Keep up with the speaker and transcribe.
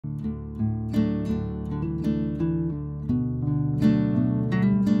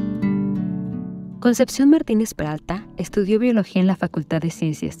Concepcion Martinez Peralta estudió biología en la Facultad de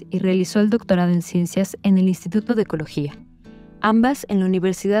Ciencias y realizó el doctorado en ciencias en el Instituto de Ecología, ambas en la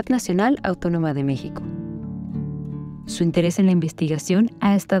Universidad Nacional Autónoma de México. Su interés en la investigación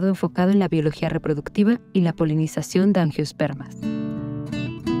ha estado enfocado en la biología reproductiva y la polinización de angiospermas.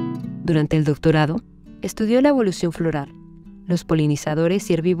 Durante el doctorado, estudió la evolución floral, los polinizadores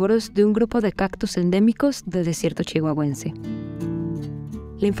y herbívoros de un grupo de cactus endémicos del desierto chihuahuense.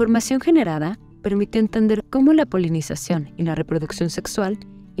 La información generada permitió entender cómo la polinización y la reproducción sexual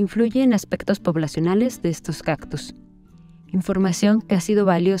influyen en aspectos poblacionales de estos cactus, información que ha sido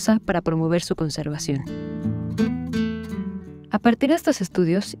valiosa para promover su conservación. A partir de estos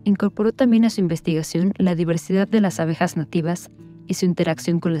estudios, incorporó también a su investigación la diversidad de las abejas nativas y su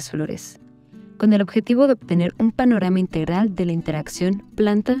interacción con las flores, con el objetivo de obtener un panorama integral de la interacción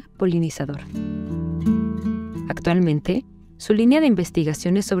planta-polinizador. Actualmente, su línea de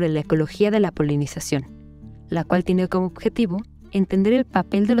investigación es sobre la ecología de la polinización, la cual tiene como objetivo entender el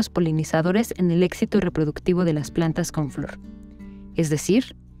papel de los polinizadores en el éxito reproductivo de las plantas con flor, es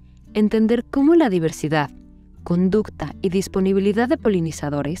decir, entender cómo la diversidad, conducta y disponibilidad de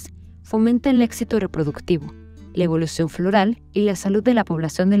polinizadores fomenta el éxito reproductivo, la evolución floral y la salud de la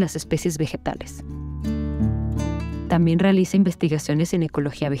población de las especies vegetales. También realiza investigaciones en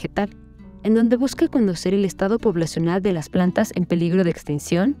ecología vegetal, en donde busca conocer el estado poblacional de las plantas en peligro de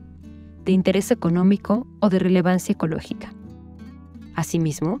extinción, de interés económico o de relevancia ecológica.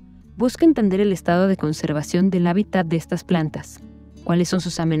 Asimismo, busca entender el estado de conservación del hábitat de estas plantas, cuáles son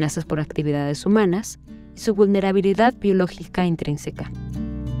sus amenazas por actividades humanas y su vulnerabilidad biológica intrínseca.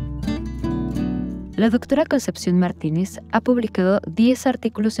 La doctora Concepcion Martinez ha publicado 10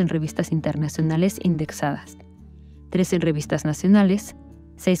 artículos en revistas internacionales indexadas, 3 en revistas nacionales,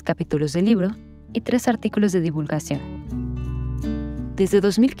 6 capítulos de libro y 3 artículos de divulgación. Desde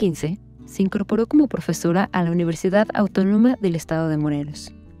 2015, se incorporó como profesora a la Universidad Autónoma del Estado de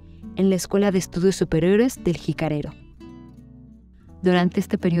Morelos, en la Escuela de Estudios Superiores del Jicarero. Durante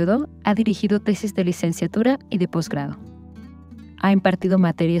este periodo, ha dirigido tesis de licenciatura y de posgrado. Ha impartido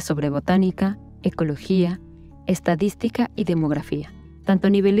materias sobre botánica, ecología, estadística y demografía, tanto a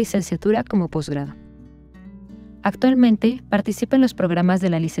nivel licenciatura como posgrado. Actualmente participa en los programas de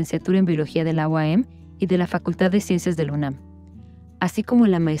la licenciatura en Biología de la UAM y de la Facultad de Ciencias de la UNAM, así como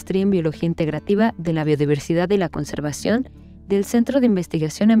en la maestría en Biología Integrativa de la Biodiversidad y la Conservación del Centro de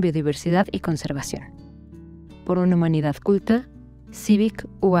Investigación en Biodiversidad y Conservación. Por una humanidad culta, Civic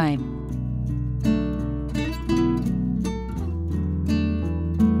UAM.